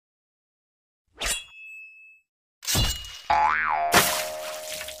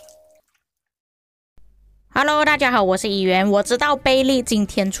Hello， 大家好，我是议员。我知道贝利今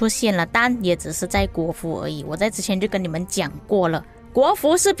天出现了，但也只是在国服而已。我在之前就跟你们讲过了，国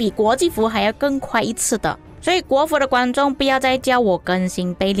服是比国际服还要更快一次的，所以国服的观众不要再叫我更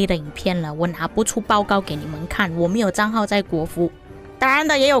新贝利的影片了，我拿不出报告给你们看，我没有账号在国服。当然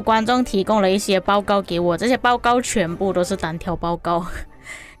的，也有观众提供了一些报告给我，这些报告全部都是单挑报告。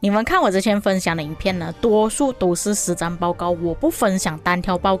你们看我之前分享的影片呢，多数都是实战报告，我不分享单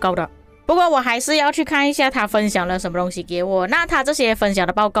挑报告的。不过我还是要去看一下他分享了什么东西给我。那他这些分享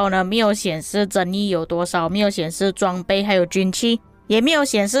的报告呢，没有显示争议有多少，没有显示装备还有军器，也没有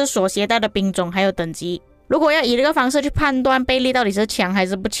显示所携带的兵种还有等级。如果要以这个方式去判断贝利到底是强还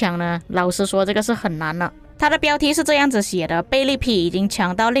是不强呢，老实说这个是很难了。他的标题是这样子写的，贝利 P 已经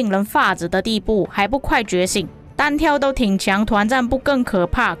强到令人发指的地步，还不快觉醒，单挑都挺强，团战不更可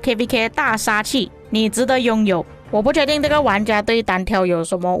怕， KVK 大杀器，你值得拥有。我不确定这个玩家对单挑有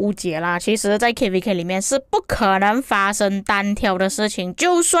什么误解啦，其实在 KVK 里面是不可能发生单挑的事情，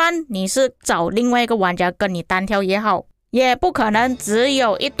就算你是找另外一个玩家跟你单挑也好，也不可能只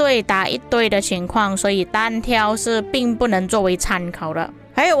有一对打一对的情况，所以单挑是并不能作为参考的。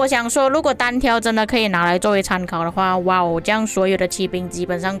还有我想说，如果单挑真的可以拿来作为参考的话，哇哦，这样所有的骑兵基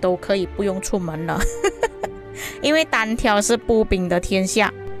本上都可以不用出门了因为单挑是步兵的天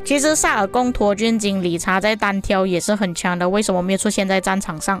下。其实萨尔贡托军经理查在单挑也是很强的，为什么没有出现在战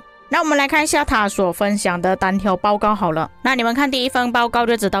场上？那我们来看一下他所分享的单挑报告好了。那你们看第一份报告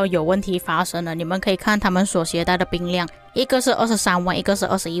就知道有问题发生了。你们可以看他们所携带的兵量，一个是23万，一个是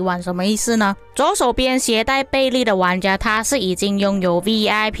21万，什么意思呢？左手边携带贝利的玩家他是已经拥有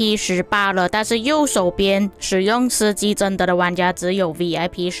VIP 18了，但是右手边使用司机贞德的玩家只有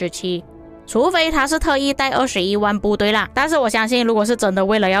VIP 17。除非他是特意带21万部队啦，但是我相信如果是真的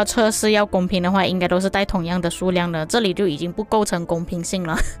为了要测试要公平的话，应该都是带同样的数量的，这里就已经不构成公平性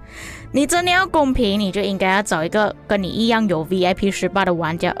了你真的要公平，你就应该要找一个跟你一样有 VIP 18的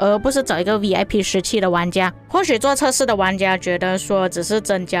玩家，而不是找一个 VIP 17的玩家。或许做测试的玩家觉得说只是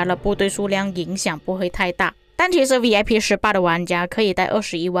增加了部队数量，影响不会太大，但其实 VIP 18的玩家可以带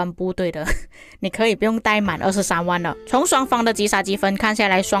21万部队的你可以不用带满23万了。从双方的击杀积分看下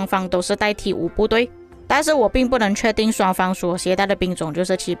来，双方都是带 T5 部队，但是我并不能确定双方所携带的兵种就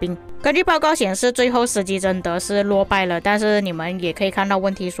是骑兵。根据报告显示，最后司机贞德是落败了，但是你们也可以看到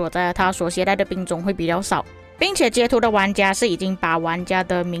问题所在，他所携带的兵种会比较少，并且截图的玩家是已经把玩家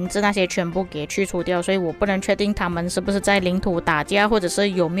的名字那些全部给去除掉，所以我不能确定他们是不是在领土打架，或者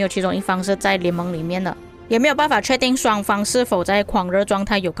是有没有其中一方是在联盟里面的，也没有办法确定双方是否在狂热状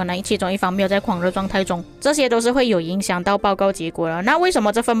态，有可能其中一方没有在狂热状态中，这些都是会有影响到报告结果的。那为什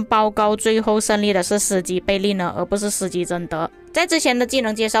么这份报告最后胜利的是司机贝利呢，而不是司机贞德？在之前的技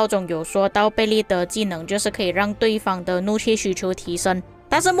能介绍中有说到，贝利的技能就是可以让对方的怒气需求提升，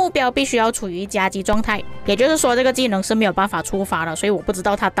但是目标必须要处于夹击状态，也就是说这个技能是没有办法触发的，所以我不知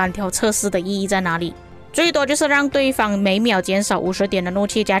道它单挑测试的意义在哪里。最多就是让对方每秒减少50点的怒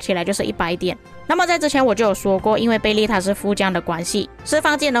气，加起来就是100点。那么在之前我就有说过，因为贝利他是副将的关系，释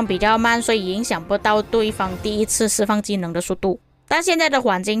放技能比较慢，所以影响不到对方第一次释放技能的速度。但现在的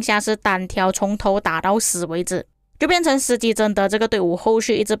环境下是单挑，从头打到死为止，就变成司机贞德这个队伍后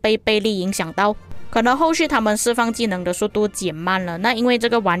续一直被贝利影响到，可能后续他们释放技能的速度减慢了。那因为这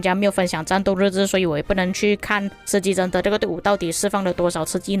个玩家没有分享战斗日志，所以我也不能去看司机贞德这个队伍到底释放了多少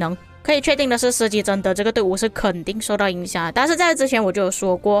次技能。可以确定的是，司机贞德这个队伍是肯定受到影响，但是在之前我就有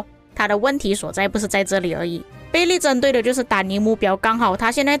说过，他的问题所在不是在这里而已。贝利针对的就是单一目标，刚好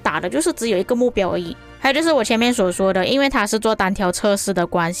他现在打的就是只有一个目标而已。还有就是我前面所说的，因为他是做单挑测试的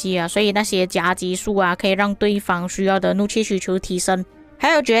关系啊，所以那些夹击数啊，可以让对方需要的怒气需求提升，还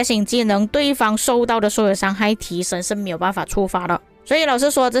有觉醒技能，对方受到的所有伤害提升是没有办法触发的。所以老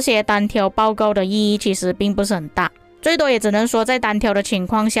实说，这些单挑报告的意义其实并不是很大，最多也只能说在单挑的情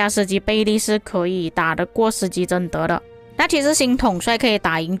况下，司机贝利是可以打得过司机贞德的。那其实新统帅可以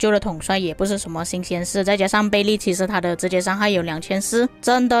打赢旧的统帅也不是什么新鲜事，再加上贝利其实他的直接伤害有2400，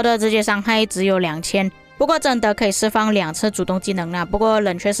贞德的直接伤害只有2000，不过贞德可以释放2次主动技能啦，不过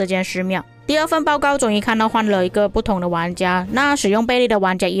冷却时间10秒。第二份报告终于看到换了一个不同的玩家，那使用贝利的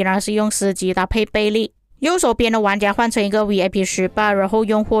玩家依然是用司机搭配贝利，右手边的玩家换成一个 VIP 18，然后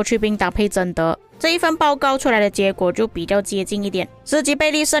用霍去病搭配贞德。这一份报告出来的结果就比较接近一点，司机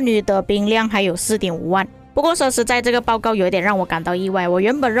贝利剩余的兵量还有 4.5 万。不过说实在，这个报告有点让我感到意外，我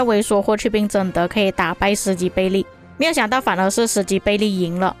原本认为说霍去病贞德可以打败司机贝利，没有想到反而是司机贝利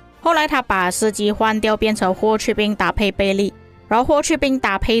赢了。后来他把司机换掉变成霍去病搭配贝利，然后霍去病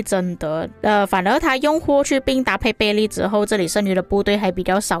搭配贞德，反而他用霍去病搭配贝利之后，这里剩余的部队还比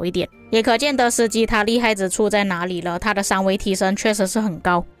较少一点，也可见得司机他厉害之处在哪里了。他的伤危提升确实是很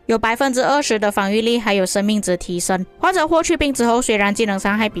高，有 20% 的防御力，还有生命值提升。或者霍去病之后虽然技能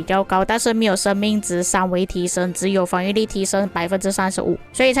伤害比较高，但是没有生命值伤危提升，只有防御力提升 35%，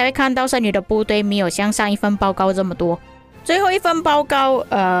 所以才会看到剩余的部队没有像上一份报告这么多。最后一份报告，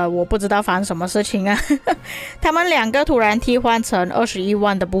我不知道发生什么事情啊，他们两个突然替换成21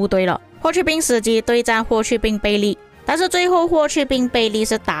万的部队了。霍去病司机对战霍去病贝利，但是最后霍去病贝利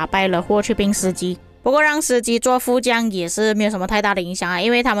是打败了霍去病司机。不过让司机做副将也是没有什么太大的影响啊，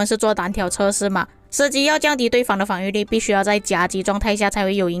因为他们是做单挑测试嘛，司机要降低对方的防御力，必须要在夹击状态下才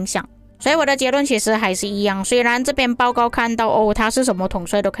会有影响。所以我的结论其实还是一样，虽然这边报告看到他是什么统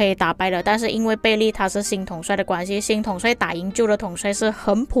帅都可以打败了，但是因为贝利他是新统帅的关系，新统帅打赢旧的统帅是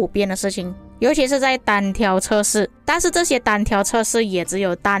很普遍的事情，尤其是在单挑测试。但是这些单挑测试也只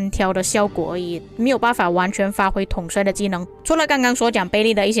有单挑的效果而已，没有办法完全发挥统帅的技能。除了刚刚所讲贝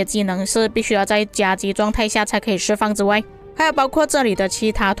利的一些技能是必须要在夹击状态下才可以释放之外，还有包括这里的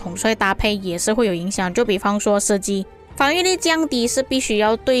其他统帅搭配也是会有影响，就比方说司机防御力降低是必须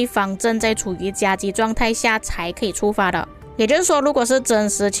要对方正在处于夹击状态下才可以触发的，也就是说如果是真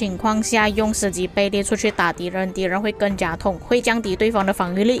实情况下用司机贝利出去打敌人，敌人会更加痛，会降低对方的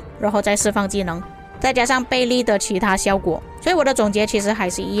防御力，然后再释放技能，再加上贝利的其他效果。所以我的总结其实还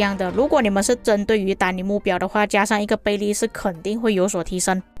是一样的，如果你们是针对于单一目标的话，加上一个贝利是肯定会有所提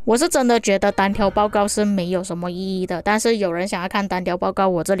升。我是真的觉得单挑报告是没有什么意义的，但是有人想要看单挑报告，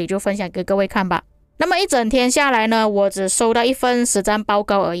我这里就分享给各位看吧。那么一整天下来呢，我只收到一份实战报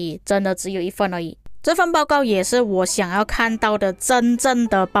告而已，真的只有一份而已。这份报告也是我想要看到的真正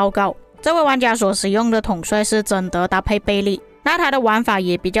的报告。这位玩家所使用的统帅是贞德搭配贝利，那他的玩法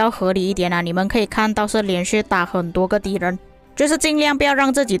也比较合理一点啊，你们可以看到是连续打很多个敌人，就是尽量不要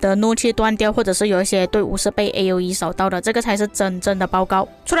让自己的怒气断掉，或者是有一些队伍是被 AoE 扫到的，这个才是真正的报告。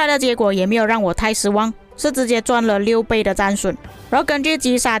出来的结果也没有让我太失望，是直接赚了6倍的战损。然后根据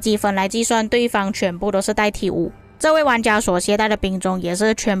击杀积分来计算，对方全部都是带体5，这位玩家所携带的兵种也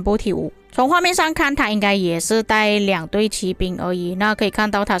是全部体5。从画面上看，他应该也是带2队骑兵而已，那可以看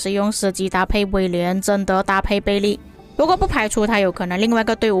到他是用司机搭配威廉，贞德搭配贝利，不过不排除他有可能另外一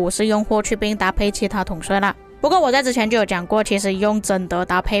个队伍是用霍去病搭配其他统帅啦。不过我在之前就有讲过，其实用贞德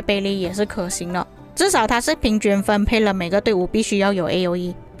搭配贝利也是可行的，至少它是平均分配了每个队伍必须要有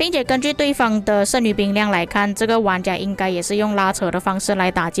AoE， 并且根据对方的剩余兵量来看，这个玩家应该也是用拉扯的方式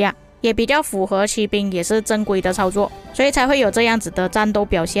来打架，也比较符合骑兵也是正规的操作，所以才会有这样子的战斗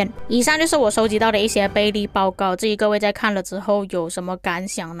表现。以上就是我收集到的一些贝利报告，至于各位在看了之后有什么感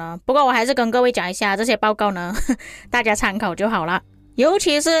想呢？不过我还是跟各位讲一下，这些报告呢大家参考就好了，尤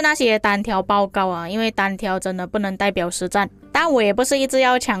其是那些单挑报告啊，因为单挑真的不能代表实战。但我也不是一直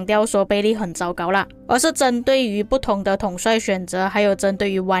要强调说贝利很糟糕啦，而是针对于不同的统帅选择，还有针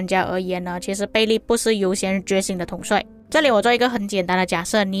对于玩家而言呢，其实贝利不是优先觉醒的统帅。这里我做一个很简单的假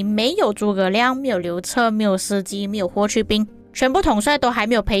设，你没有诸葛亮，没有刘彻，没有司机，没有霍去病，全部统帅都还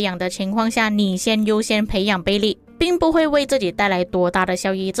没有培养的情况下，你先优先培养贝利，并不会为自己带来多大的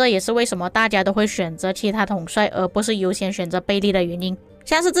效益，这也是为什么大家都会选择其他统帅而不是优先选择贝利的原因。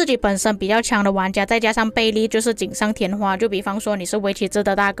像是自己本身比较强的玩家，再加上贝利就是锦上添花，就比方说你是围棋制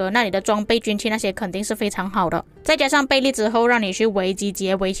的大哥，那你的装备军器那些肯定是非常好的，再加上贝利之后让你去围集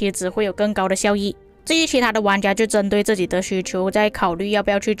结围棋子会有更高的效益。至于其他的玩家就针对自己的需求再考虑要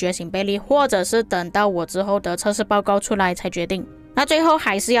不要去觉醒贝利，或者是等到我之后的测试报告出来才决定。那最后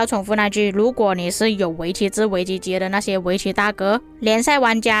还是要重复那句，如果你是有围棋制围棋节的那些围棋大哥，联赛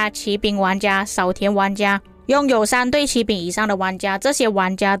玩家、骑兵玩家、扫田玩家，拥有3队骑兵以上的玩家，这些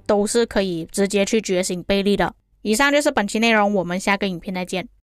玩家都是可以直接去觉醒贝利的。以上就是本期内容，我们下个影片再见。